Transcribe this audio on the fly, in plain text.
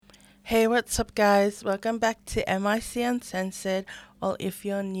Hey, what's up, guys? Welcome back to MIC Uncensored. Well, if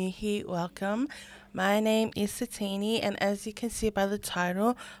you're new here, welcome. My name is Satini, and as you can see by the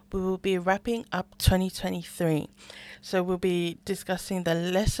title, we will be wrapping up 2023. So, we'll be discussing the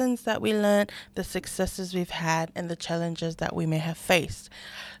lessons that we learned, the successes we've had, and the challenges that we may have faced.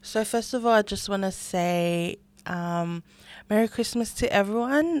 So, first of all, I just want to say Merry Christmas to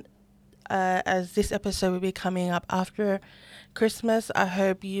everyone. As this episode will be coming up after Christmas, I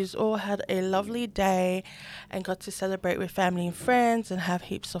hope you all had a lovely day and got to celebrate with family and friends and have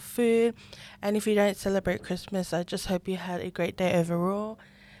heaps of food. And if you don't celebrate Christmas, I just hope you had a great day overall.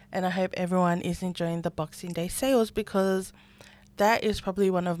 And I hope everyone is enjoying the Boxing Day sales because that is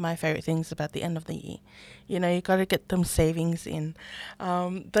probably one of my favorite things about the end of the year. You know, you got to get them savings in.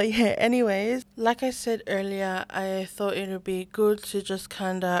 But yeah, anyways, like I said earlier, I thought it would be good to just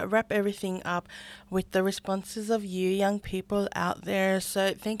kind of wrap everything up with the responses of you young people out there.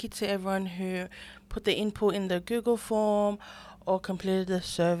 So thank you to everyone who put the input in the Google form or completed the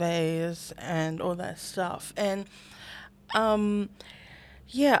surveys and all that stuff. And um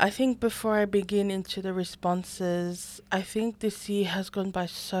yeah, I think before I begin into the responses, I think this year has gone by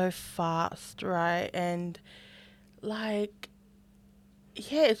so fast, right? And like,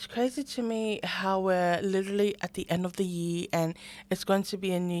 yeah, it's crazy to me how we're literally at the end of the year and it's going to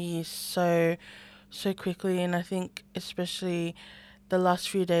be a new year so quickly. And I think especially the last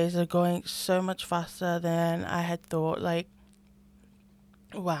few days are going so much faster than I had thought. Like,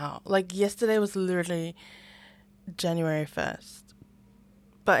 wow. Like yesterday was literally January 1st.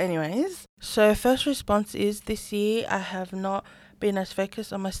 But anyways, so first response is this year I have not been as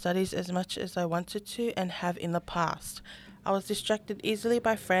focused on my studies as much as I wanted to and have in the past. I was distracted easily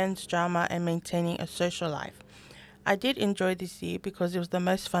by friends, drama, and maintaining a social life. I did enjoy this year because it was the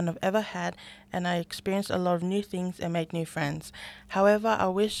most fun I've ever had and I experienced a lot of new things and made new friends. However, I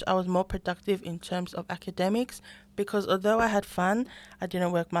wish I was more productive in terms of academics because although I had fun, I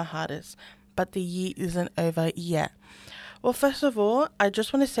didn't work my hardest. But the year isn't over yet. Well, first of all, I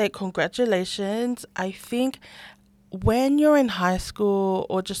just want to say congratulations. I think when you're in high school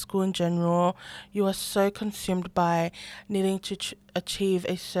or just school in general, you are so consumed by needing to achieve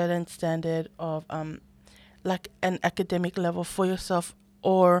a certain standard of like an academic level for yourself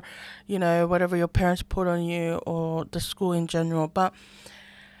or whatever your parents put on you or the school in general. But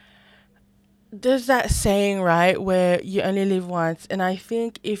there's that saying, right, where you only live once, and I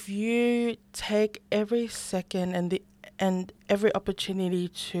think if you take every second and every opportunity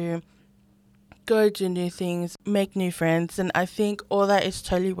to go do new things, make new friends, and I think all that is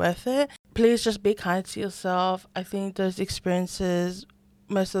totally worth it. Please just be kind to yourself. I think those experiences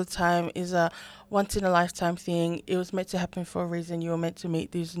most of the time is a once in a lifetime thing. It was meant to happen for a reason. You were meant to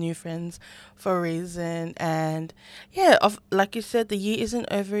meet these new friends for a reason. And yeah, like you said, the year isn't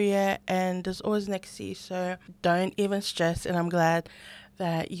over yet and there's always next year. So don't even stress. And I'm glad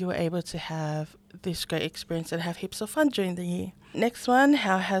that you were able to have this great experience and have heaps of fun during the year. Next one,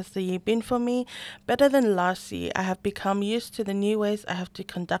 how has the year been for me? Better than last year. I have become used to the new ways I have to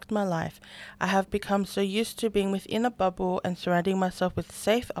conduct my life. I have become so used to being within a bubble and surrounding myself with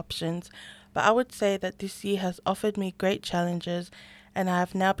safe options, but I would say that this year has offered me great challenges and I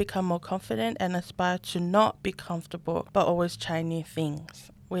have now become more confident and aspire to not be comfortable but always try new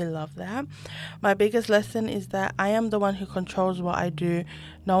things. We love that. My biggest lesson is that I am the one who controls what I do.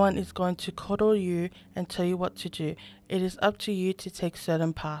 No one is going to coddle you and tell you what to do. It is up to you to take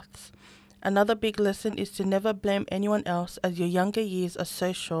certain paths. Another big lesson is to never blame anyone else as your younger years are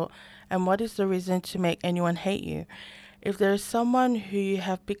so short, and what is the reason to make anyone hate you? If there is someone who you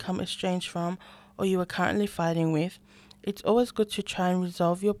have become estranged from or you are currently fighting with, it's always good to try and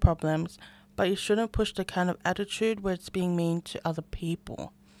resolve your problems, but you shouldn't push the kind of attitude where it's being mean to other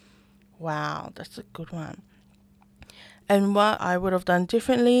people. Wow, that's a good one. And what I would have done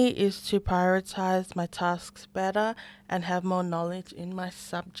differently is to prioritize my tasks better and have more knowledge in my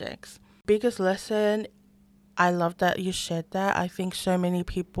subjects. Biggest lesson, I love that you shared that. I think so many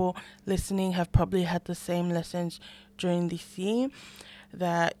people listening have probably had the same lessons during this year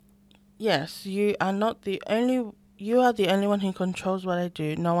that yes, you are the only one who controls what I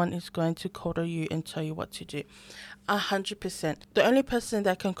do. No one is going to coddle you and tell you what to do. 100%. The only person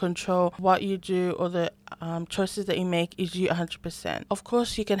that can control what you do or the choices that you make is you 100%. Of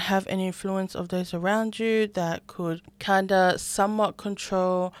course, you can have an influence of those around you that could kind of somewhat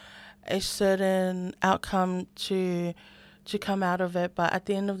control a certain outcome to come out of it, but at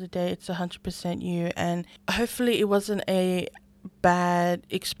the end of the day, it's 100% you. And hopefully, it wasn't a bad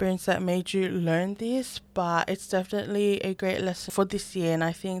experience that made you learn this, but it's definitely a great lesson for this year. And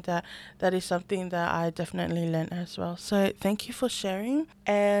I think that that is something that I definitely learned as well. So thank you for sharing.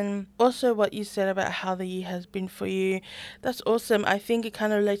 And also what you said about how the year has been for you. That's awesome. I think it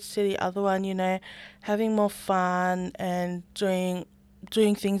kind of relates to the other one, having more fun and doing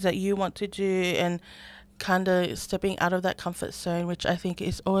things that you want to do and kind of stepping out of that comfort zone, which I think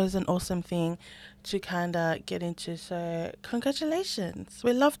is always an awesome thing to kind of get into. So, congratulations.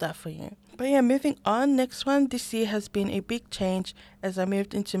 We love that for you. But yeah, moving on. Next one. This year has been a big change as I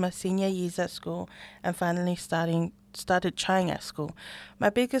moved into my senior years at school and finally started trying at school. My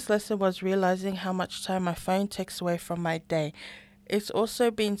biggest lesson was realizing how much time my phone takes away from my day. It's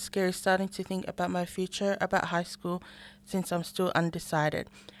also been scary starting to think about my future, about high school, since I'm still undecided.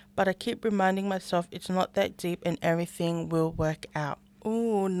 But I keep reminding myself it's not that deep and everything will work out.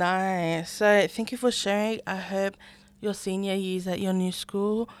 Oh, nice. So, thank you for sharing. I hope your senior years at your new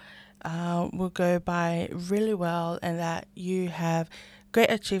school will go by really well and that you have great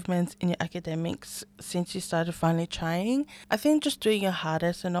achievements in your academics since you started finally trying. I think just doing your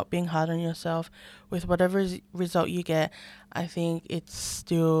hardest and not being hard on yourself with whatever result you get, I think it's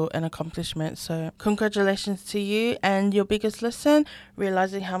still an accomplishment. So congratulations to you. And your biggest lesson,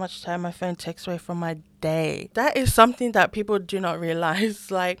 realizing how much time my phone takes away from my day. That is something that people do not realize.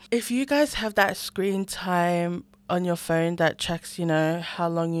 Like, if you guys have that screen time on your phone that tracks, how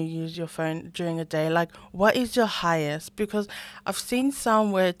long you use your phone during a day, like, what is your highest? Because I've seen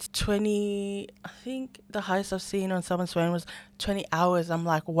some where it's 20, I think the highest I've seen on someone's phone was 20 hours. I'm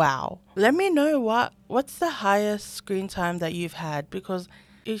like, wow. Let me know what's the highest screen time that you've had, because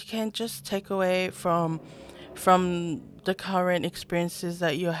it can just take away from the current experiences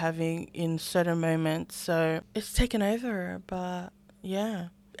that you're having in certain moments. So it's taken over, but yeah.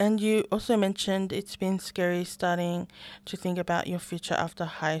 And you also mentioned it's been scary starting to think about your future after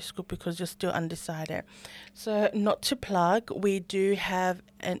high school because you're still undecided. So, not to plug, we do have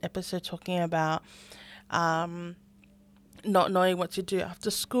an episode talking about not knowing what to do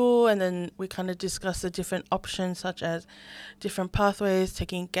after school, and then we kind of discuss the different options, such as different pathways,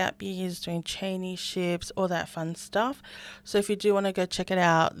 taking gap years, doing traineeships, all that fun stuff. So, if you do want to go check it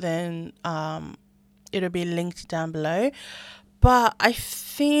out, then it'll be linked down below. But I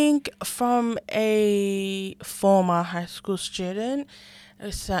think from a former high school student,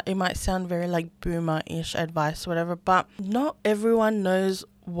 it might sound very like boomer-ish advice, whatever, but not everyone knows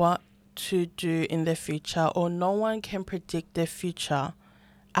what to do in their future, or no one can predict their future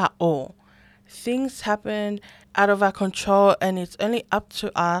at all. Things happen out of our control, and it's only up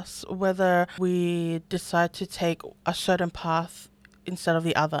to us whether we decide to take a certain path instead of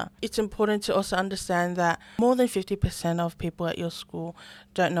the other. It's important to also understand that more than 50% of people at your school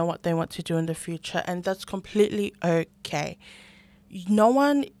don't know what they want to do in the future, and that's completely okay. No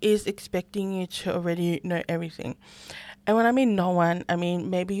one is expecting you to already know everything. And when I mean no one, I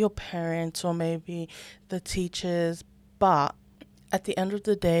mean maybe your parents or maybe the teachers, but at the end of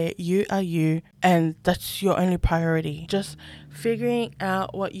the day, you are you, and that's your only priority. Just figuring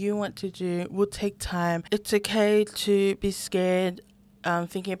out what you want to do will take time. It's okay to be scared,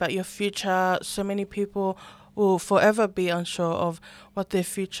 thinking about your future. So many people will forever be unsure of what their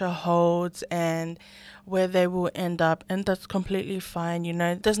future holds and where they will end up, and that's completely fine.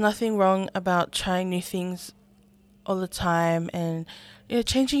 There's nothing wrong about trying new things all the time and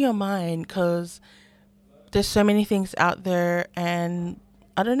changing your mind, because there's so many things out there, and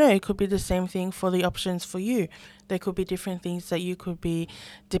I don't know, it could be the same thing for the options for you. There could be different things that you could be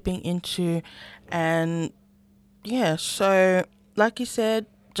dipping into, and yeah, so like you said,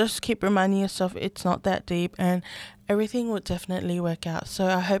 just keep reminding yourself it's not that deep and everything will definitely work out. So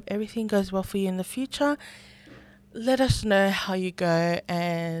I hope everything goes well for you in the future. Let us know how you go,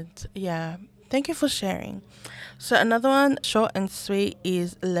 and yeah, thank you for sharing. So another one, short and sweet,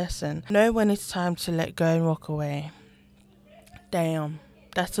 is lesson. Know when it's time to let go and walk away. Damn,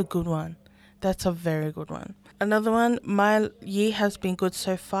 that's a good one. That's a very good one. Another one, my year has been good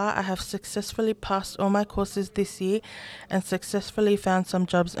so far. I have successfully passed all my courses this year and successfully found some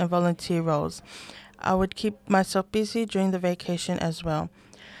jobs and volunteer roles. I would keep myself busy during the vacation as well.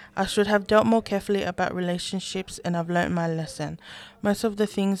 I should have dealt more carefully about relationships, and I've learnt my lesson. Most of the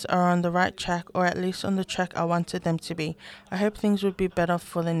things are on the right track, or at least on the track I wanted them to be. I hope things would be better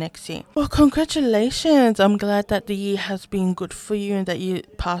for the next year. Well, congratulations. I'm glad that the year has been good for you and that you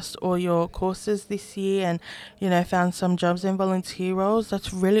passed all your courses this year and, found some jobs and volunteer roles.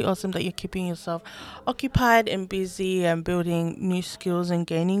 That's really awesome that you're keeping yourself occupied and busy and building new skills and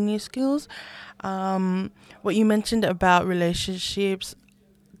gaining new skills. What you mentioned about relationships,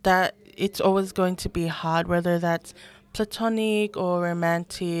 that it's always going to be hard, whether that's platonic or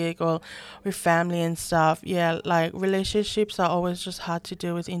romantic or with family and stuff. Yeah, like relationships are always just hard to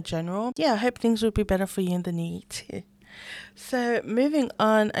deal with in general. Yeah, I hope things will be better for you in the new year too. So moving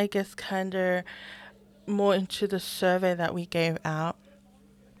on, I guess kind of more into the survey that we gave out.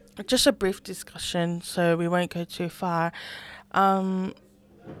 Just a brief discussion, so we won't go too far. Um,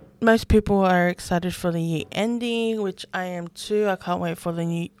 Most people are excited for the year ending, which I am too. I can't wait for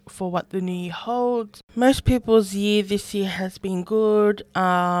what the new year holds. Most people's year this year has been good.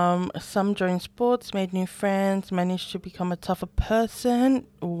 Some joined sports, made new friends, managed to become a tougher person.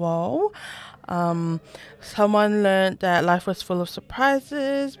 Whoa. Someone learned that life was full of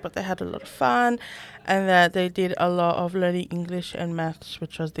surprises, but they had a lot of fun, and that they did a lot of learning English and maths,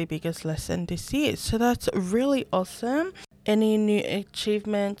 which was the biggest lesson this year. So that's really awesome. Any new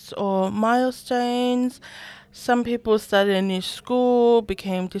achievements or milestones? Some people started a new school,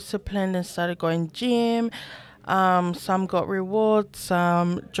 became disciplined, and started going gym. Some got rewards,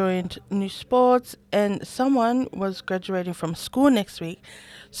 some joined new sports, and someone was graduating from school next week.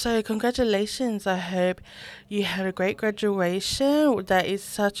 So, congratulations. I hope you had a great graduation. That is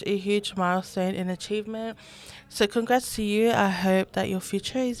such a huge milestone and achievement. So, congrats to you. I hope that your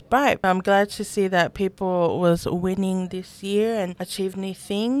future is bright. I'm glad to see that people was winning this year and achieved new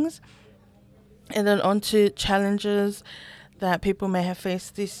things. And then on to challenges that people may have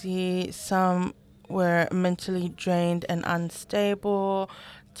faced this year. Some were mentally drained and unstable.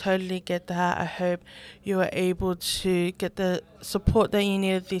 Totally get that. I hope you were able to get the support that you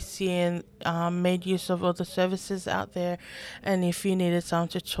needed this year and made use of all the services out there. And if you needed someone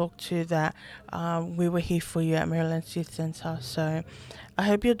to talk to, that we were here for you at Maryland Youth Centre. So I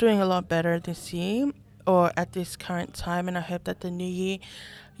hope you're doing a lot better this year or at this current time, and I hope that the new year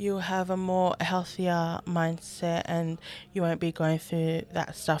you have a more healthier mindset and you won't be going through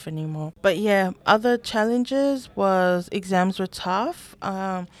that stuff anymore. But yeah, other challenges was exams were tough,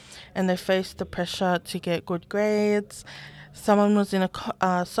 and they faced the pressure to get good grades. Someone was in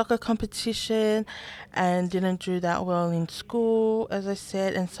a soccer competition and didn't do that well in school, as I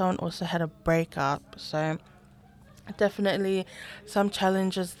said, and someone also had a breakup. So definitely some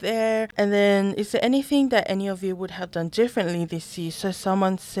challenges there. And then, is there anything that any of you would have done differently this year? So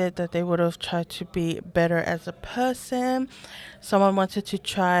someone said that they would have tried to be better as a person. Someone wanted to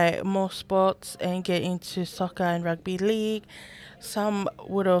try more sports and get into soccer and rugby league. Some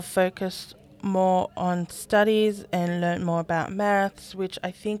would have focused more on studies and learn more about maths, which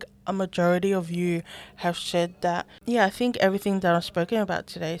I think a majority of you have shared that. Yeah, I think everything that I've spoken about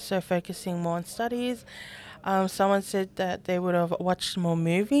today. So focusing more on studies. Someone said that they would have watched more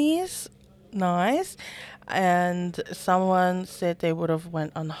movies. Nice. And someone said they would have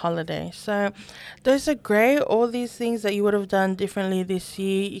went on holiday. So those are great. All these things that you would have done differently this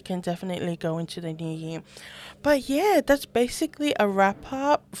year, you can definitely go into the new year. But yeah, that's basically a wrap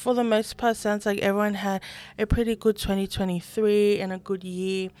up. For the most part, sounds like everyone had a pretty good 2023 and a good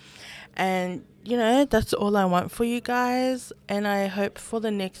year. And that's all I want for you guys. And I hope for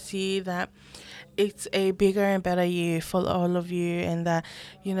the next year that it's a bigger and better year for all of you, and that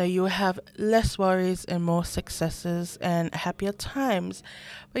you have less worries and more successes and happier times.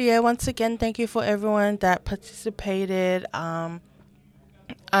 But yeah, once again, thank you for everyone that participated. I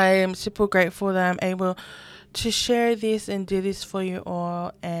am super grateful that I'm able to share this and do this for you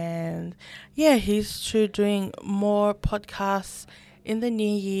all. And yeah, here's to doing more podcasts in the new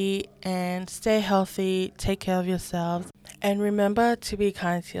year. And stay healthy, take care of yourselves, and remember to be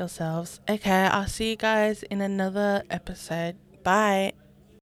kind to yourselves. Okay, I'll see you guys in another episode. Bye.